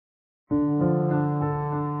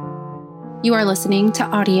You are listening to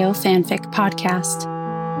Audio Fanfic Podcast.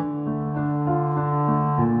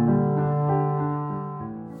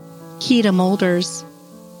 Key to Mulders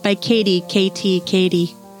by Katie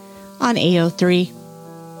on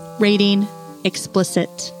AO3. Rating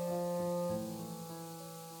explicit.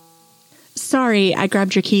 Sorry, I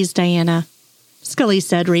grabbed your keys, Diana, Scully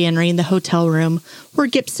said, re-entering the hotel room where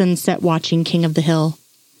Gibson sat watching King of the Hill.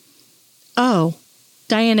 Oh.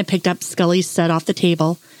 Diana picked up Scully's set off the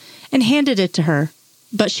table and handed it to her,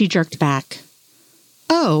 but she jerked back.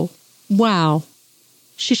 Oh, wow.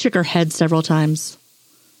 She shook her head several times.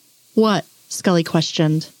 What? Scully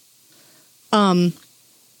questioned.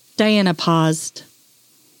 Diana paused.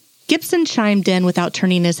 Gibson chimed in without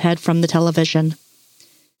turning his head from the television.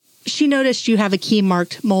 She noticed you have a key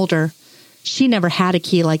marked Mulder. She never had a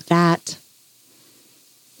key like that.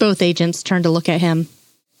 Both agents turned to look at him.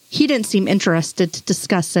 He didn't seem interested to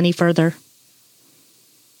discuss any further.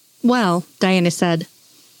 Well, Diana said,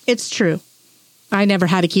 it's true. I never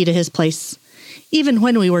had a key to his place. Even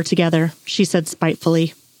when we were together, she said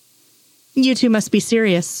spitefully. You two must be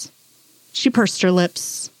serious. She pursed her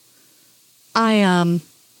lips.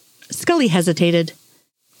 Scully hesitated.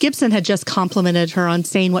 Gibson had just complimented her on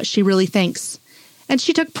saying what she really thinks, and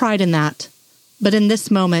she took pride in that. But in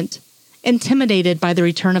this moment, intimidated by the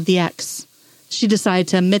return of the ex, she decided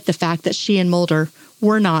to admit the fact that she and Mulder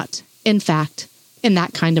were not, in fact, in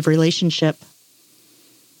that kind of relationship.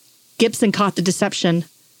 Gibson caught the deception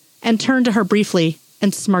and turned to her briefly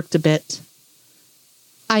and smirked a bit.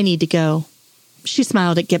 I need to go. She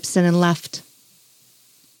smiled at Gibson and left.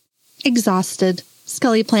 Exhausted,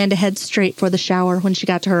 Scully planned to head straight for the shower when she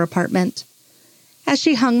got to her apartment. As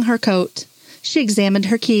she hung her coat, she examined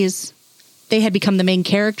her keys. They had become the main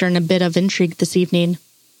character in a bit of intrigue this evening.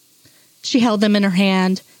 She held them in her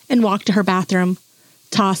hand and walked to her bathroom,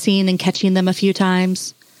 tossing and catching them a few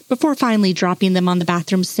times, before finally dropping them on the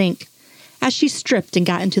bathroom sink as she stripped and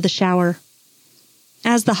got into the shower.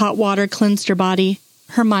 As the hot water cleansed her body,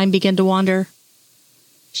 her mind began to wander.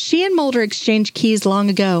 She and Mulder exchanged keys long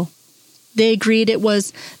ago. They agreed it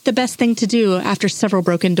was the best thing to do after several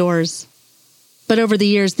broken doors. But over the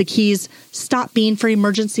years, the keys stopped being for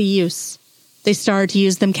emergency use. They started to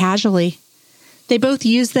use them casually. They both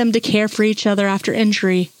used them to care for each other after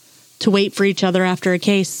injury, to wait for each other after a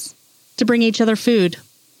case, to bring each other food.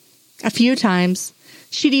 A few times,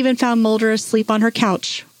 she'd even found Mulder asleep on her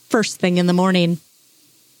couch, first thing in the morning.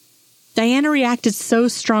 Diana reacted so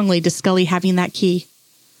strongly to Scully having that key.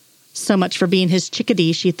 So much for being his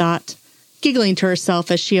chickadee, she thought, giggling to herself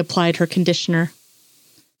as she applied her conditioner.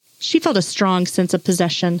 She felt a strong sense of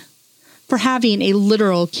possession, for having a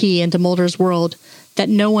literal key into Mulder's world that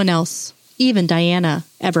no one else, even Diana,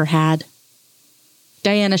 ever had.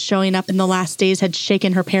 Diana showing up in the last days had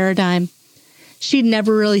shaken her paradigm. She'd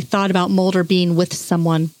never really thought about Mulder being with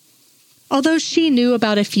someone. Although she knew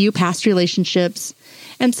about a few past relationships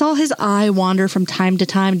and saw his eye wander from time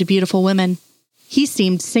to beautiful women, he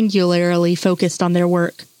seemed singularly focused on their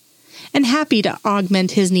work and happy to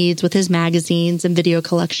augment his needs with his magazines and video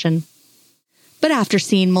collection. But after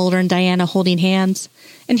seeing Mulder and Diana holding hands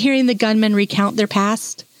and hearing the gunmen recount their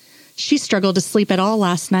past, she struggled to sleep at all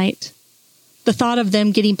last night. The thought of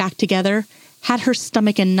them getting back together had her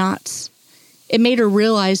stomach in knots. It made her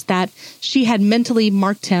realize that she had mentally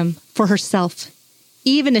marked him for herself,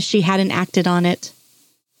 even if she hadn't acted on it.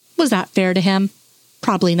 Was that fair to him?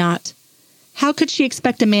 Probably not. How could she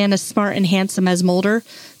expect a man as smart and handsome as Mulder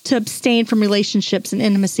to abstain from relationships and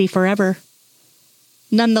intimacy forever?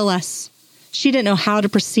 Nonetheless, she didn't know how to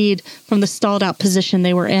proceed from the stalled-out position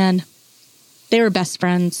they were in. They were best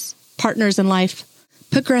friends, partners in life.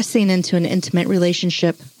 Progressing into an intimate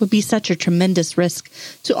relationship would be such a tremendous risk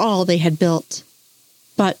to all they had built.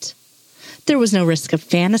 But there was no risk of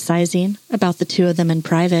fantasizing about the two of them in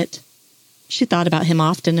private. She thought about him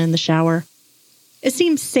often in the shower. It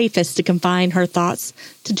seemed safest to confine her thoughts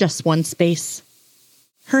to just one space.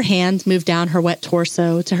 Her hand moved down her wet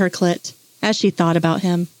torso to her clit as she thought about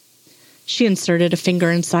him. She inserted a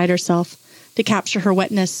finger inside herself to capture her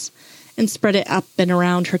wetness and spread it up and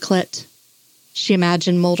around her clit. She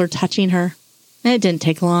imagined Mulder touching her, and it didn't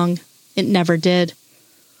take long. It never did.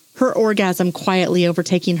 Her orgasm quietly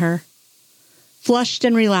overtaking her. Flushed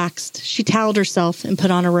and relaxed, she toweled herself and put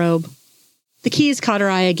on a robe. The keys caught her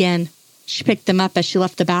eye again. She picked them up as she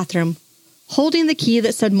left the bathroom, holding the key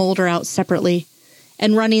that said Mulder out separately,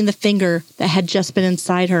 and running the finger that had just been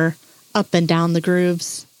inside her up and down the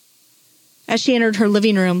grooves. As she entered her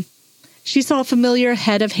living room, she saw a familiar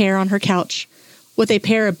head of hair on her couch, with a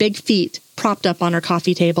pair of big feet propped up on her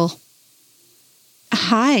coffee table.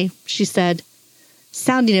 Hi, she said,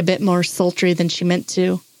 sounding a bit more sultry than she meant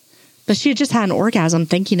to, But she had just had an orgasm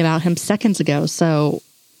thinking about him seconds ago, so...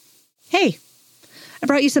 Hey, I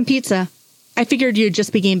brought you some pizza. I figured you'd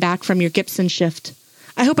just be getting back from your Gibson shift.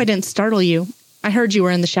 I hope I didn't startle you. I heard you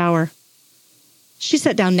were in the shower. She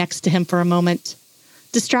sat down next to him for a moment,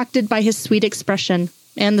 distracted by his sweet expression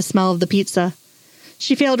and the smell of the pizza.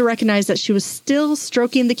 She failed to recognize that she was still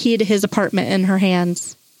stroking the key to his apartment in her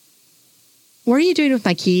hands. What are you doing with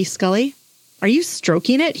my key, Scully? Are you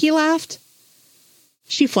stroking it? He laughed.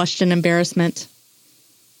 She flushed in embarrassment.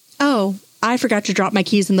 Oh, I forgot to drop my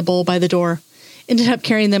keys in the bowl by the door. Ended up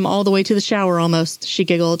carrying them all the way to the shower almost, she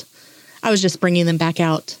giggled. I was just bringing them back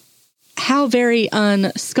out. How very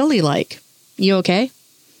un-Scully-like. You okay?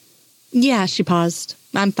 Yeah, she paused.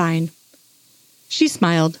 I'm fine. She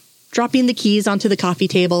smiled, dropping the keys onto the coffee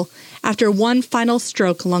table after one final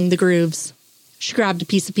stroke along the grooves. She grabbed a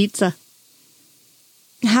piece of pizza.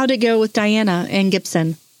 How'd it go with Diana and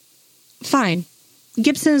Gibson? Fine.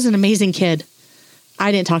 Gibson is an amazing kid.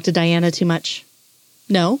 I didn't talk to Diana too much.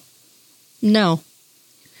 No? No.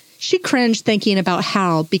 She cringed thinking about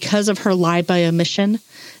how, because of her lie by omission,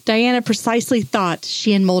 Diana precisely thought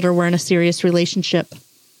she and Mulder were in a serious relationship.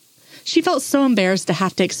 She felt so embarrassed to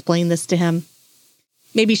have to explain this to him.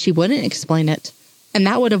 Maybe she wouldn't explain it, and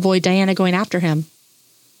that would avoid Diana going after him.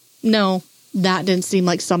 No, that didn't seem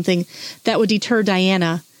like something that would deter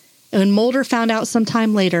Diana, and when Mulder found out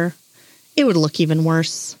sometime later, it would look even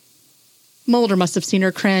worse. Mulder must have seen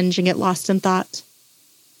her cringe and get lost in thought.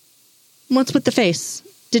 What's with the face?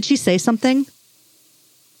 Did she say something?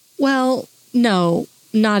 Well, no,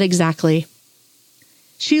 not exactly.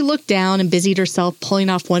 She looked down and busied herself pulling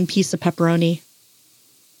off one piece of pepperoni.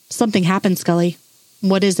 Something happened, Scully.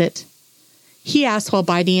 What is it? He asked while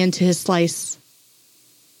biting into his slice.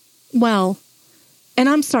 Well, and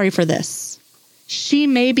I'm sorry for this. She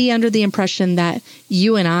may be under the impression that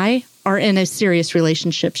you and I are in a serious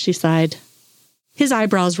relationship, she sighed. His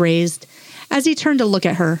eyebrows raised as he turned to look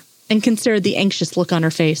at her and considered the anxious look on her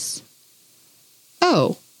face.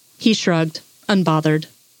 Oh, he shrugged, unbothered.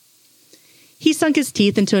 He sunk his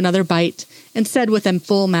teeth into another bite and said with a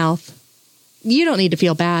full mouth, You don't need to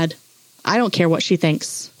feel bad. I don't care what she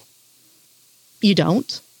thinks. You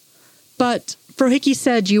don't? But Frohicke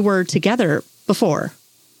said you were together before.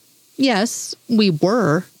 Yes, we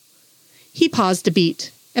were. He paused a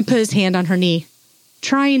beat and put his hand on her knee,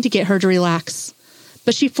 trying to get her to relax,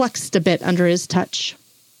 but she flexed a bit under his touch.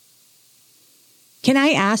 Can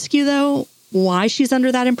I ask you, though, why she's under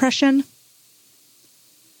that impression?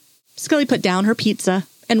 Scully put down her pizza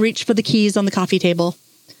and reached for the keys on the coffee table,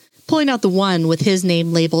 pulling out the one with his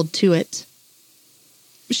name labeled to it.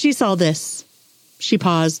 She saw this. She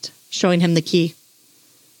paused, showing him the key.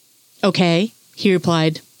 Okay, he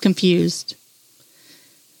replied, confused.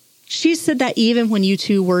 She said that even when you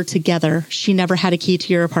two were together, she never had a key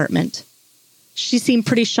to your apartment. She seemed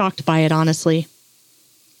pretty shocked by it, honestly.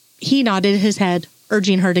 He nodded his head,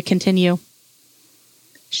 urging her to continue.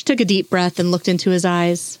 She took a deep breath and looked into his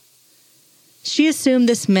eyes. She assumed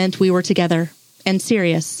this meant we were together, and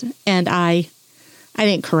serious, and I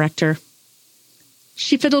didn't correct her.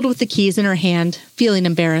 She fiddled with the keys in her hand, feeling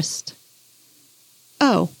embarrassed.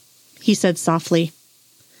 Oh, he said softly.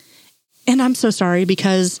 And I'm so sorry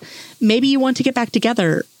because maybe you want to get back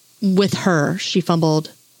together with her, she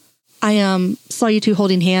fumbled. I saw you two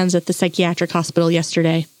holding hands at the psychiatric hospital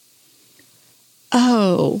yesterday.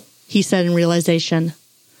 Oh, he said in realization.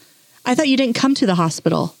 I thought you didn't come to the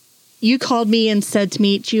hospital. You called me and said to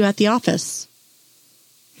meet you at the office.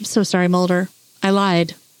 I'm so sorry, Mulder. I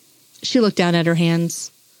lied. She looked down at her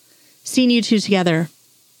hands. Seeing you two together.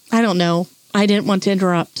 I don't know. I didn't want to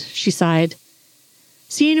interrupt, she sighed.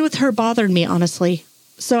 Seeing you with her bothered me, honestly.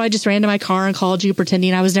 So I just ran to my car and called you,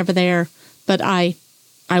 pretending I was never there. But I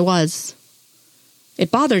was.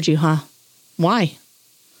 It bothered you, huh? Why?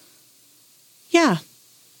 Yeah.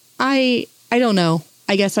 I don't know.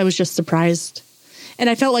 I guess I was just surprised. And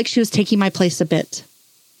I felt like she was taking my place a bit.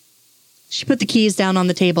 She put the keys down on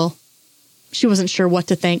the table. She wasn't sure what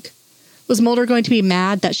to think. Was Mulder going to be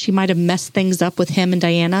mad that she might have messed things up with him and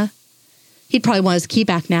Diana? He'd probably want his key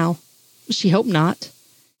back now. She hoped not.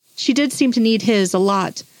 She did seem to need his a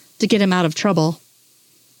lot to get him out of trouble.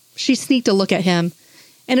 She sneaked a look at him,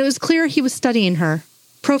 and it was clear he was studying her,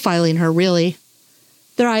 profiling her, really.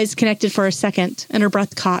 Their eyes connected for a second, and her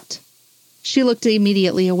breath caught. She looked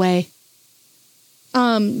immediately away.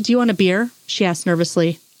 Do you want a beer? She asked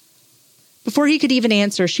nervously. Before he could even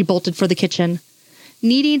answer, she bolted for the kitchen,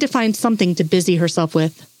 needing to find something to busy herself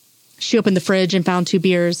with. She opened the fridge and found 2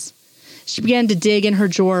 beers. She began to dig in her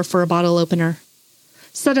drawer for a bottle opener.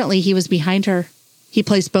 Suddenly, he was behind her. He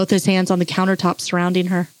placed both his hands on the countertop surrounding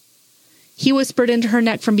her. He whispered into her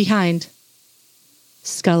neck from behind.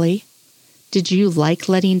 Scully, did you like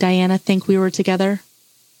letting Diana think we were together?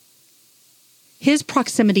 His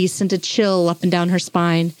proximity sent a chill up and down her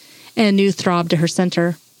spine and a new throb to her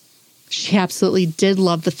center. She absolutely did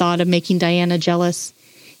love the thought of making Diana jealous,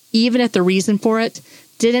 even if the reason for it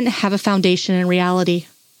didn't have a foundation in reality.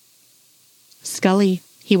 Scully,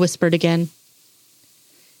 he whispered again.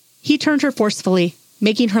 He turned her forcefully,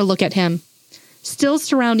 making her look at him, still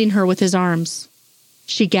surrounding her with his arms.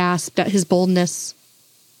 She gasped at his boldness.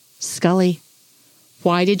 Scully,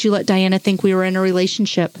 why did you let Diana think we were in a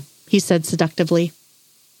relationship? He said seductively.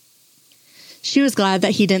 She was glad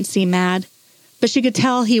that he didn't seem mad, but she could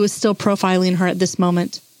tell he was still profiling her at this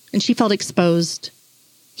moment, and she felt exposed.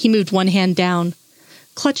 He moved one hand down,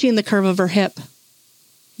 clutching the curve of her hip.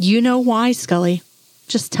 You know why, Scully.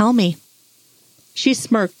 Just tell me. She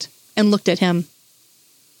smirked and looked at him.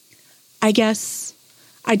 I guess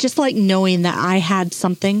I just like knowing that I had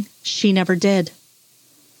something she never did.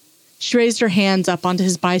 She raised her hands up onto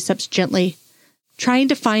his biceps gently, trying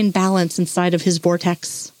to find balance inside of his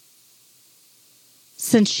vortex.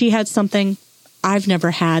 Since she had something I've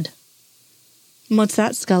never had. What's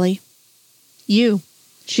that, Scully? You,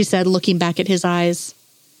 she said, looking back at his eyes.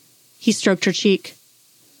 He stroked her cheek.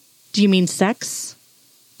 Do you mean sex?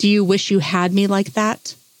 Do you wish you had me like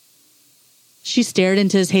that? She stared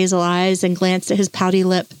into his hazel eyes and glanced at his pouty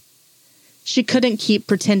lip. She couldn't keep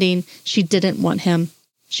pretending she didn't want him.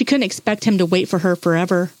 She couldn't expect him to wait for her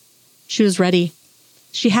forever. She was ready.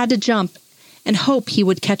 She had to jump and hope he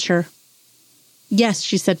would catch her. Yes,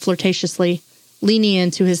 she said flirtatiously, leaning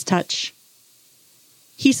into his touch.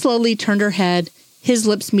 He slowly turned her head, his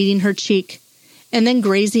lips meeting her cheek, and then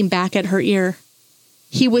grazing back at her ear.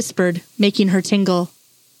 He whispered, making her tingle.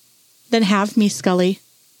 Then have me, Scully.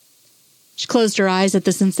 She closed her eyes at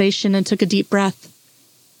the sensation and took a deep breath.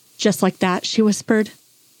 Just like that, she whispered.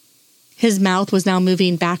 His mouth was now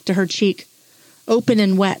moving back to her cheek, open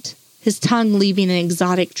and wet, his tongue leaving an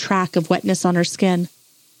exotic track of wetness on her skin.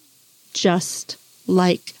 Just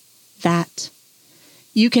like that.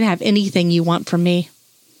 You can have anything you want from me.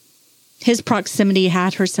 His proximity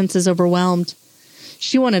had her senses overwhelmed.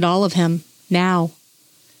 She wanted all of him, now.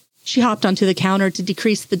 She hopped onto the counter to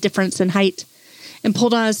decrease the difference in height and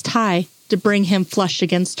pulled on his tie to bring him flush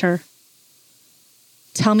against her.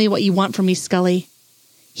 Tell me what you want from me, Scully.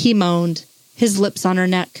 He moaned, his lips on her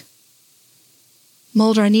neck.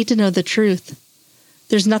 Mulder, I need to know the truth.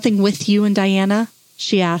 There's nothing with you and Diana?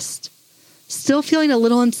 She asked, still feeling a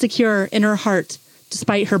little insecure in her heart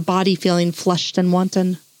despite her body feeling flushed and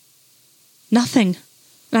wanton. Nothing,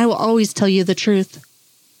 and I will always tell you the truth.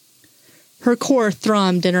 Her core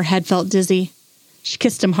thrummed and her head felt dizzy. She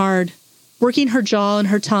kissed him hard, working her jaw and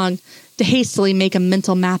her tongue to hastily make a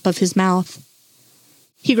mental map of his mouth.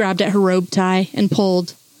 He grabbed at her robe tie and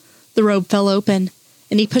pulled. The robe fell open,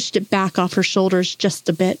 and he pushed it back off her shoulders just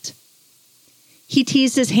a bit. He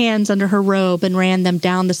teased his hands under her robe and ran them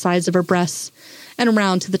down the sides of her breasts and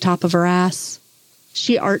around to the top of her ass.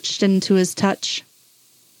 She arched into his touch.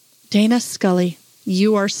 Dana Scully,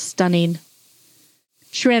 you are stunning.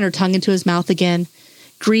 She ran her tongue into his mouth again,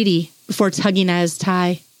 greedy, before tugging at his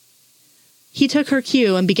tie. He took her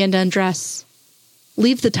cue and began to undress.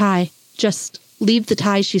 Leave the tie. Just leave the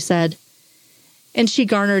tie, she said. And she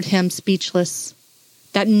garnered him speechless.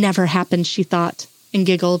 That never happened, she thought, and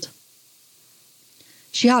giggled.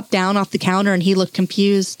 She hopped down off the counter and he looked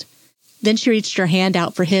confused. Then she reached her hand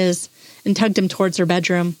out for his and tugged him towards her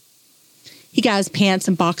bedroom. He got his pants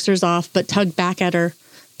and boxers off but tugged back at her,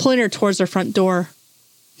 pulling her towards her front door.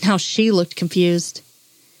 Now she looked confused.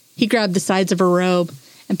 He grabbed the sides of her robe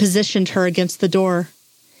and positioned her against the door.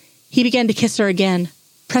 He began to kiss her again,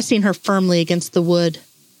 pressing her firmly against the wood.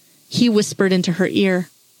 He whispered into her ear,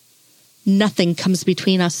 Nothing comes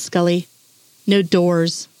between us, Scully. No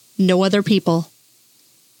doors, no other people.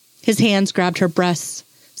 His hands grabbed her breasts,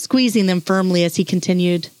 squeezing them firmly as he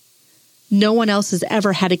continued. No one else has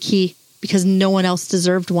ever had a key because no one else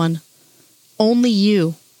deserved one. Only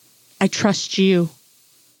you. I trust you.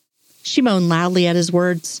 She moaned loudly at his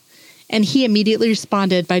words, and he immediately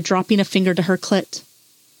responded by dropping a finger to her clit.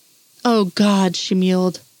 Oh, God, she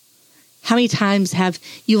mewed. How many times have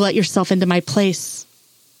you let yourself into my place?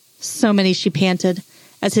 So many, she panted,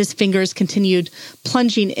 as his fingers continued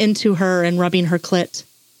plunging into her and rubbing her clit.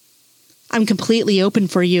 I'm completely open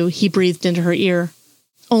for you, he breathed into her ear.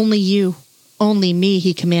 Only you, only me,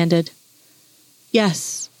 he commanded.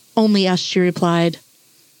 Yes, only us, she replied.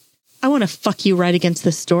 I want to fuck you right against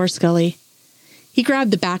this door, Scully. He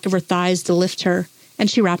grabbed the back of her thighs to lift her, and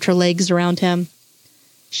she wrapped her legs around him.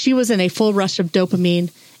 She was in a full rush of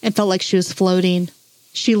dopamine and felt like she was floating.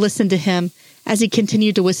 She listened to him as he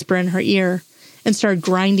continued to whisper in her ear and started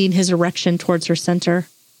grinding his erection towards her center.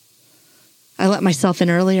 I let myself in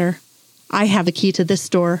earlier. I have a key to this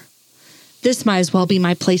door. This might as well be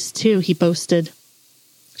my place too, he boasted.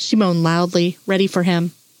 She moaned loudly, ready for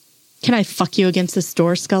him. Can I fuck you against this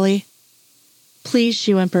door, Scully? Please,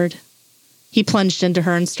 she whimpered. He plunged into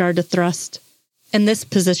her and started to thrust. In this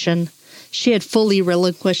position, she had fully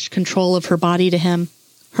relinquished control of her body to him,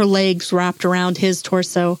 her legs wrapped around his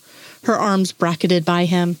torso, her arms bracketed by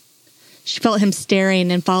him. She felt him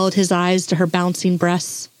staring and followed his eyes to her bouncing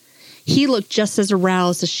breasts. He looked just as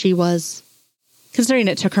aroused as she was. Considering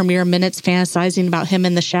it took her mere minutes fantasizing about him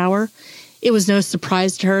in the shower, it was no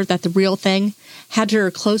surprise to her that the real thing had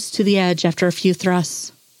her close to the edge after a few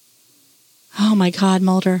thrusts. Oh my God,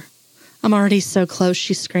 Mulder. I'm already so close,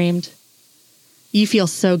 she screamed. You feel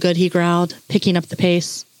so good, he growled, picking up the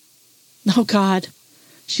pace. Oh God,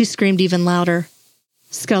 she screamed even louder.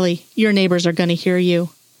 Scully, your neighbors are going to hear you.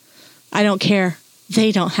 I don't care.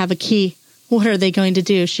 They don't have a key. What are they going to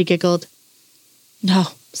do? She giggled. No,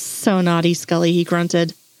 so naughty, Scully, he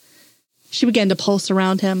grunted. She began to pulse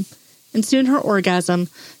around him, and soon her orgasm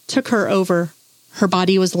took her over. Her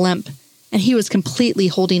body was limp, and he was completely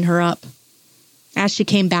holding her up. As she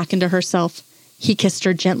came back into herself, he kissed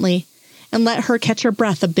her gently and let her catch her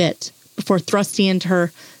breath a bit before thrusting into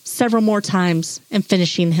her several more times and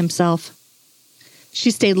finishing himself.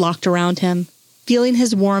 She stayed locked around him, feeling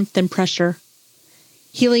his warmth and pressure.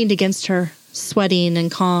 He leaned against her, sweating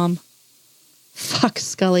and calm. Fuck,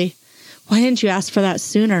 Scully. Why didn't you ask for that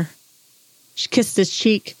sooner? She kissed his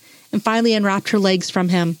cheek and finally unwrapped her legs from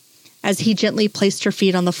him as he gently placed her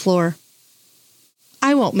feet on the floor.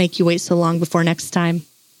 I won't make you wait so long before next time.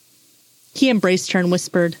 He embraced her and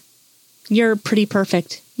whispered, You're pretty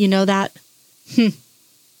perfect. You know that?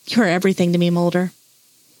 You're everything to me, Mulder.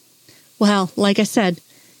 Well, like I said,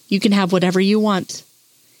 you can have whatever you want.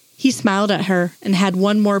 He smiled at her and had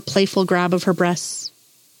one more playful grab of her breasts.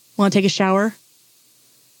 Want to take a shower?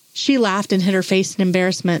 She laughed and hid her face in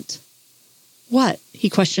embarrassment. What? He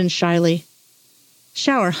questioned shyly.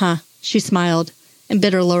 Shower, huh? She smiled and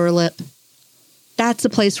bit her lower lip. That's a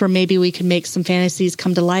place where maybe we could make some fantasies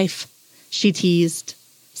come to life, she teased,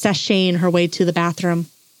 sashaying her way to the bathroom.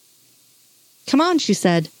 Come on, she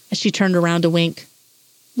said, as she turned around to wink.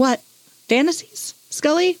 What? Fantasies?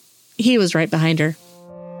 Scully? He was right behind her.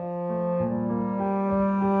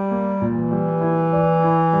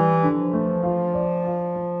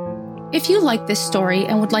 If you like this story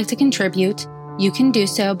and would like to contribute, you can do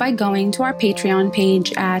so by going to our Patreon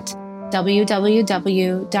page at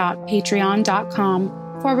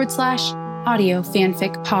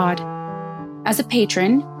www.patreon.com/audiofanficpod. As a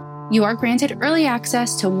patron, you are granted early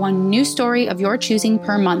access to one new story of your choosing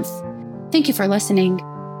per month. Thank you for listening,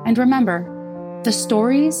 and remember, the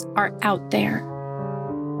stories are out there.